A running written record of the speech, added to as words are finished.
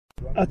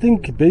I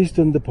think based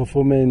on the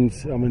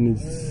performance, I mean,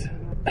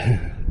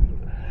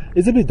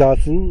 it's a bit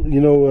doubtful,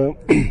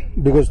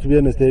 because to be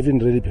honest, they haven't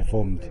really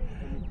performed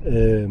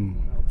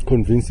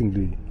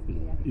convincingly,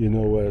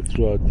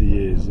 throughout the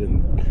years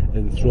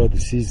and throughout the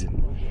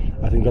season.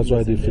 I think that's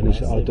why they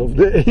finish out of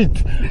the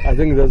 8. I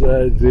think that's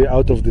why they're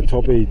out of the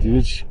top 8,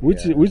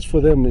 which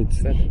for them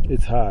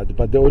it's hard.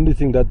 But the only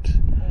thing that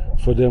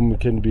for them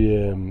can be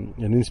an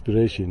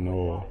inspiration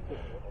or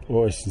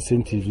an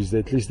incentive is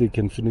that at least they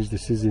can finish the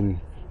season,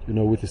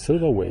 with a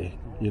silverware,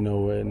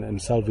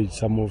 and salvage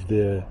some of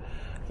their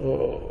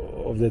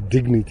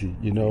dignity,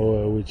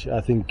 which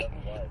I think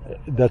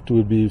that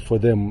will be for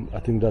them. I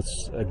think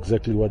that's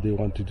exactly what they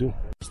want to do.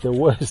 It's the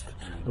worst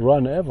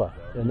run ever,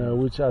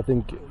 which I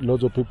think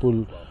lots of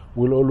people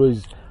will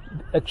always.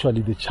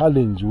 Actually, the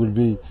challenge will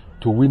be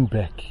to win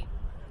back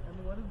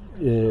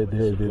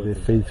the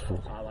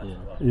faithful.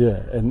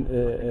 Yeah,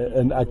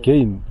 and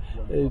again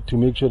to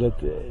make sure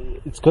that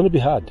it's going to be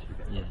hard.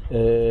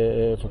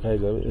 For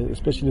Kaizer,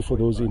 especially for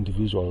those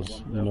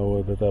individuals,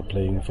 that are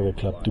playing for the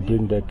club, to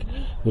bring back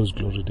those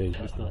glory days.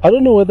 I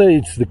don't know whether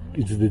it's the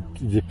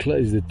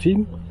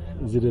team,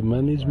 is it the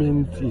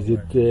management, is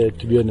it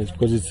to be honest,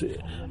 because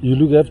you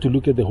have to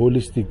look at the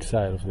holistic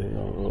side of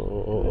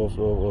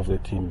the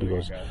team,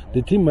 because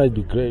the team might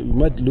be great. You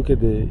might look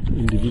at the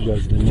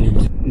individuals, the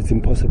names. It's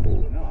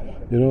impossible,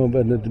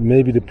 but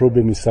maybe the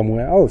problem is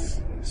somewhere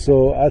else.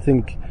 So I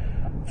think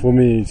for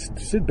me, it's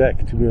to sit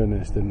back, to be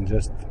honest, and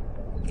just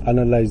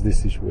analyze the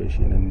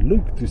situation and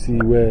look to see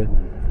where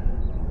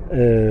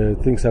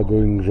things are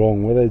going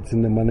wrong, whether it's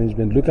in the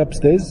management. Look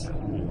upstairs,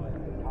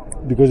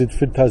 because it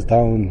filters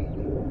down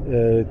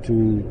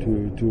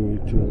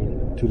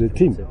to the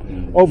team.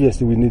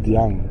 Obviously, we need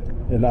young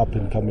and up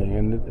and coming,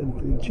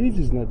 and Chiefs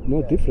is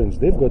no difference.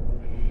 They've got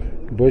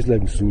boys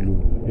like Zulu,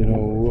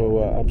 who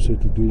are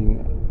absolutely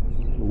doing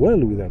well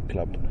with that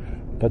club.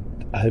 But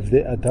have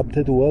they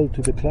adapted well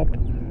to the club?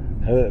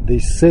 Are they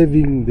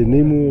serving the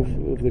name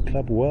of the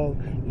club well?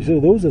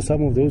 So those are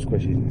some of those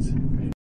questions.